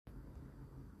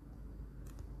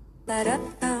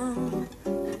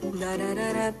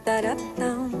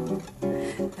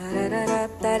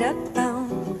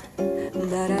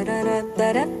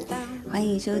欢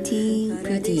迎收听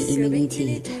Pretty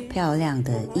Immunity 漂亮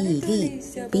的毅力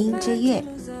冰之月。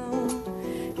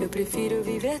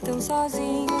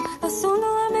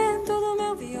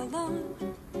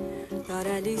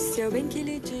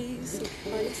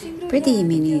Pretty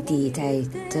Immunity 在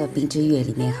这冰之月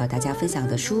里面和大家分享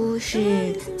的书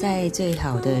是在最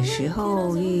好的时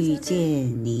候遇见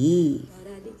你，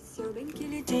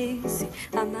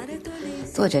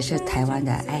作者是台湾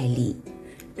的艾丽。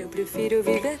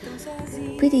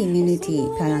Pretty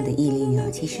Immunity 漂亮的毅力呢，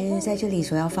其实在这里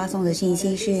所要发送的信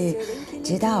息是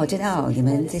知道你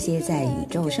们这些在宇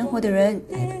宙生活的人，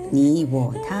你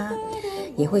我他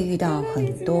也会遇到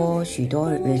许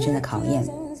多人生的考验，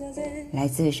来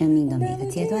自生命的每个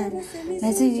阶段，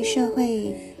来自于社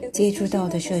会接触到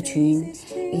的社群，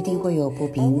一定会有不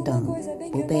平等、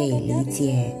不被理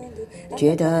解，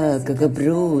觉得格格不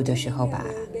入的时候吧。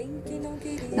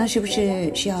那是不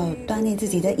是需要锻炼自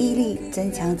己的毅力，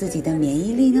增强自己的免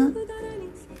疫力呢？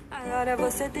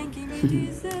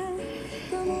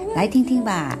来听听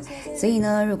吧。所以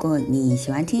呢，如果你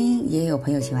喜欢听，也有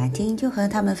朋友喜欢听，就和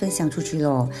他们分享出去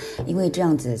咯，因为这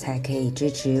样子才可以支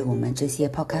持我们这些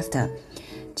podcaster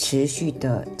持续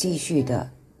的、继续的、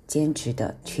坚持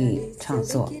的去创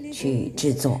作、去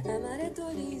制作。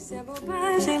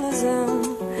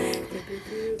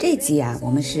这一集啊，我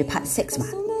们是 Part 6嘛，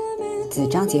子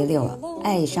章节6了，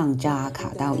爱上渣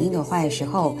卡到阴的坏时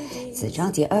候，子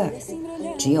章节2，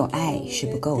只有爱是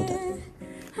不够的。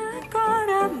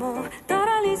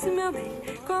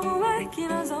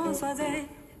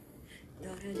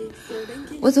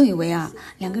我总以为啊，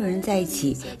两个人在一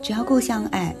起，只要够相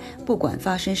爱，不管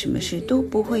发生什么事都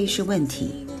不会是问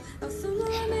题。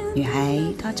女孩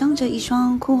她张着一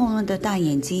双哭红了的大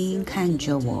眼睛看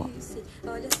着我。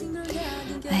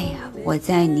哎呀，我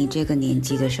在你这个年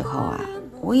纪的时候啊，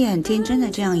我也很天真的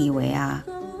这样以为啊。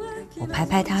我拍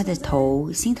拍她的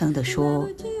头，心疼地说，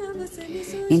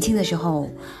年轻的时候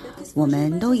我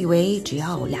们都以为只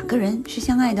要两个人是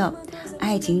相爱的，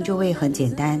爱情就会很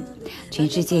简单，全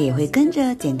世界也会跟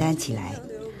着简单起来。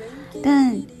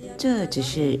但这只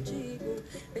是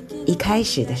一开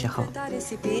始的时候。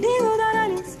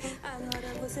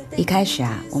一开始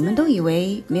啊，我们都以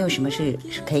为没有什么事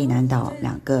是可以难倒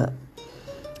两个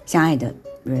相爱的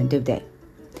人，对不对？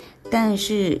但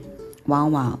是往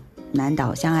往难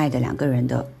倒相爱的两个人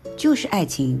的就是爱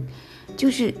情，就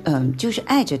是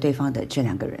爱着对方的这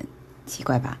两个人。奇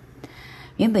怪吧？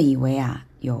原本以为啊，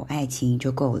有爱情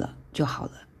就够了就好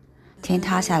了，天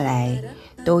塌下来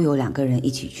都有两个人一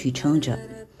起去撑着。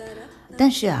但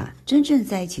是啊，真正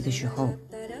在一起的时候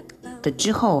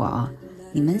之后啊，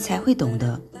你们才会懂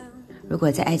得，如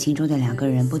果在爱情中的两个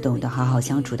人不懂得好好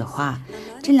相处的话，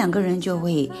这两个人就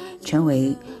会成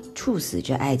为处死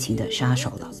这爱情的杀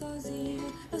手了。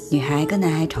女孩跟男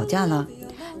孩吵架了，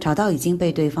吵到已经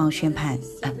被对方宣判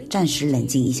暂时冷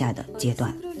静一下的阶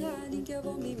段。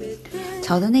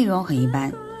吵的内容很一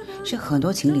般，是很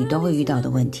多情侣都会遇到的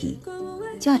问题，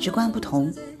价值观不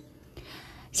同。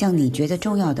像你觉得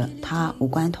重要的，他无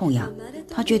关痛痒；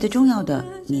他觉得重要的，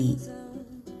你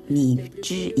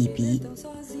知以鼻。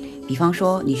比方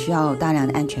说，你需要大量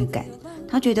的安全感，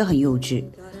他觉得很幼稚，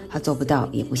他做不到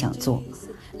也不想做，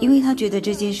因为他觉得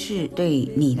这件事对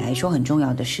你来说很重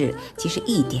要的事，其实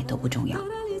一点都不重要。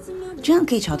这样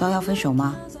可以吵到要分手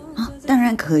吗？当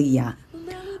然可以啊。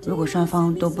如果双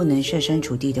方都不能设身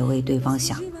处地的为对方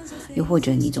想，又或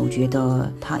者你总觉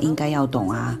得他应该要懂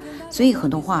啊，所以很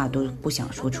多话都不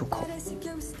想说出口。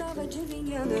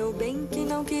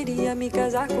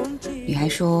女孩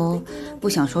说，不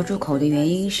想说出口的原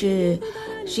因是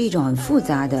一种很复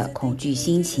杂的恐惧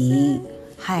心情，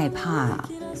害怕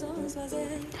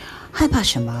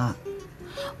什么？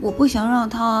我不想让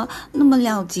他那么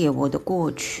了解我的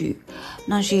过去，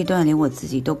那是一段连我自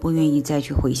己都不愿意再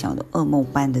去回想的噩梦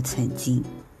般的曾经。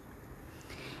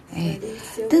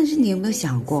但是你有没有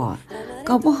想过，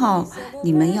搞不好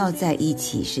你们要在一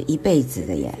起是一辈子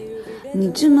的耶，你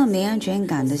这么没安全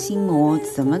感的心魔，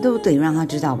怎么都得让他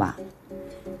知道吧。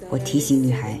我提醒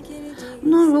女孩，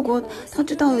那如果他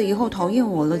知道了以后讨厌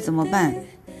我了怎么办？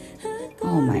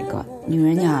 Oh my god， 女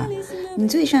人呀，你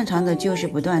最擅长的就是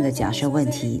不断的假设问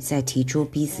题，再提出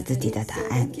逼死自己的答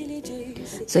案。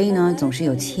所以呢，总是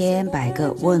有千百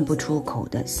个问不出口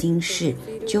的心事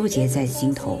纠结在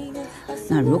心头。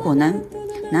那如果呢，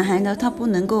男孩呢，他不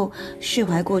能够释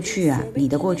怀过去啊，你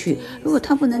的过去，如果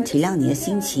他不能体谅你的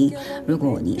心情，如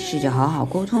果你试着好好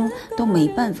沟通都没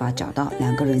办法找到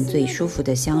两个人最舒服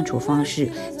的相处方式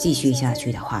继续下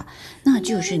去的话，那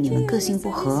就是你们个性不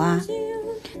合啊。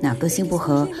那个性不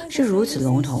合是如此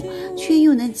笼统，却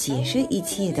又能解释一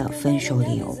切的分手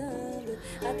理由。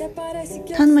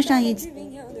他那么善意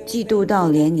嫉妒到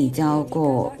连你交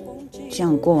过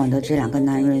像过往的这两个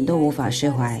男人都无法释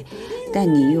怀，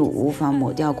但你又无法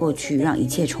抹掉过去，让一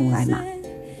切重来嘛？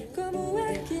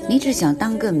你只想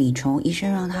当个米虫，一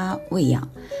生让他喂养，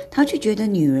他却觉得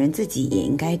女人自己也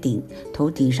应该头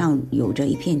顶上有着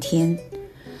一片天。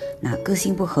那个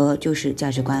性不合就是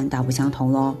价值观大不相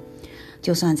同咯。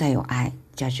就算再有爱，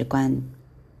价值观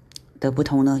的不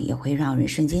同呢，也会让人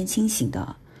瞬间清醒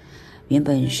的。原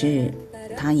本是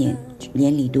他眼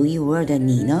里独一无二的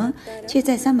你呢，却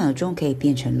在3秒钟可以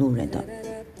变成路人的。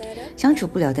相处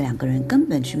不了的两个人根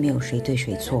本是没有谁对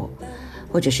谁错，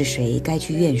或者是谁该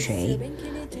去怨谁。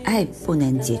爱不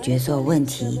能解决所有问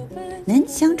题，能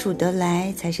相处得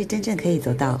来才是真正可以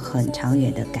走到很长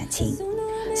远的感情。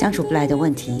相处不来的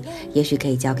问题，也许可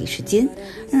以交给时间，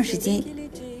让时间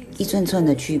一寸寸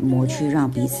的去磨去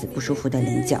让彼此不舒服的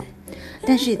棱角。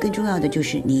但是更重要的就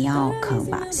是你要肯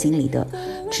把心里的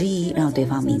质疑让对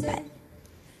方明白，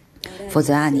否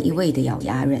则啊，你一味的咬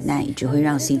牙忍耐，只会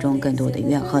让心中更多的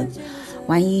怨恨。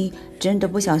万一真的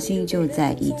不小心就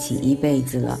在一起一辈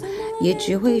子了，也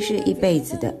只会是一辈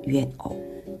子的怨偶。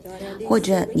或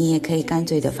者你也可以干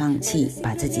脆的放弃，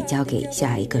把自己交给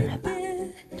下一个人吧。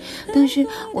但是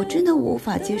我真的无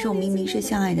法接受，明明是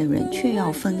相爱的人却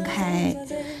要分开。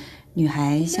女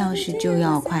孩像是就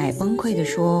要快崩溃地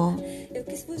说，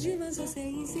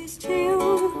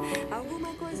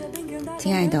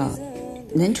亲爱的，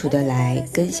能处得来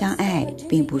跟相爱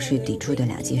并不是抵触的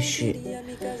两件事。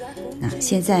那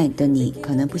现在的你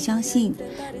可能不相信，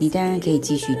你当然可以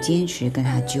继续坚持跟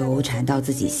他纠缠到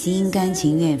自己心甘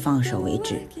情愿放手为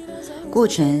止，过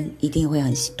程一定会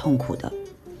很痛苦的，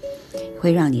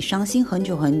会让你伤心很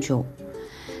久很久，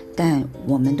但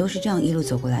我们都是这样一路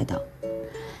走过来的。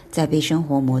在被生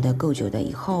活磨得够久的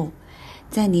以后，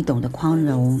在你懂得宽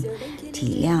容、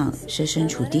体谅、设身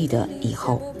处地的以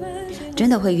后，真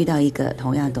的会遇到一个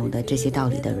同样懂得这些道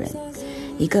理的人，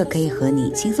一个可以和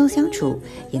你轻松相处，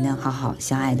也能好好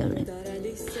相爱的人。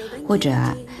或者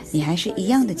啊，你还是一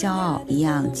样的骄傲，一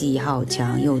样既好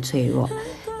强又脆弱，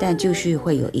但就是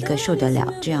会有一个受得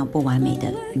了这样不完美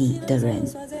的你的人，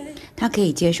他可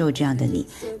以接受这样的你，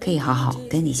可以好好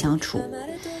跟你相处。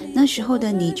那时候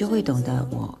的你就会懂得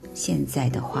我现在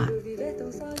的话。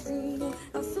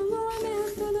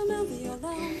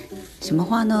什么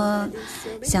话呢？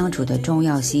相处的重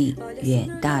要性远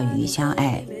大于相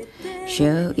爱，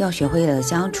要学会了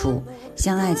相处，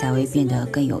相爱才会变得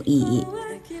更有意义。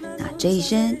那这一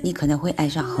生你可能会爱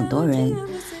上很多人，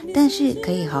但是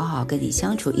可以好好跟你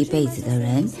相处一辈子的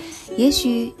人，也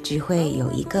许只会有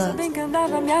一个。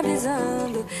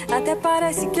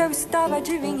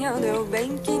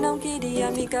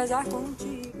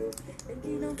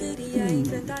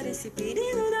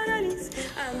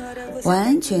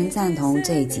完全赞同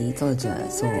这一集作者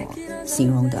所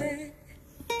形容的。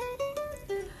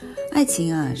爱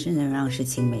情啊，是能让事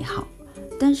情美好，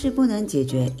但是不能解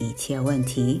决一切问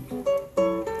题。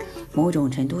某种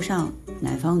程度上，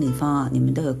男方女方啊，你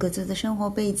们都有各自的生活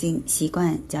背景、习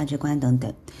惯、价值观等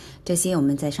等，这些我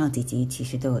们在上几集其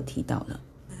实都有提到了。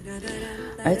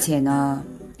而且呢，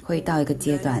会到一个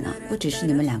阶段啊，不只是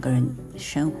你们两个人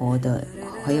生活的，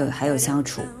还有相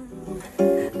处，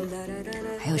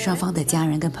还有双方的家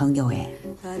人跟朋友诶。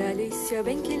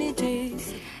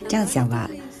这样想吧，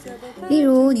例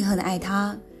如你很爱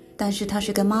他，但是他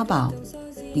是个妈宝，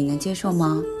你能接受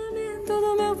吗？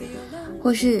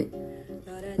或是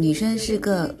女生是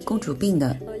个公主病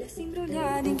的，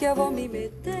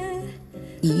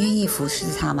你愿意服侍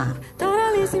她吗？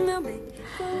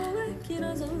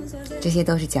这些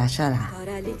都是假设啦。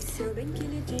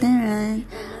当然，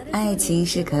爱情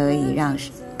是可以让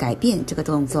改变这个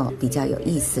动作比较有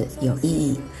意思、有意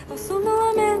义。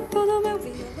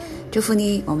祝福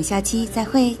你，我们下期再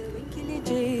会。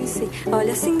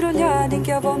Olha essa embrulhada em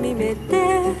que eu vou me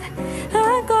meter.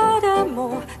 Agora,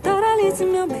 amor, dá licença,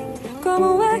 meu bem.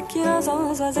 Como é que nós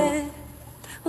vamos fazer?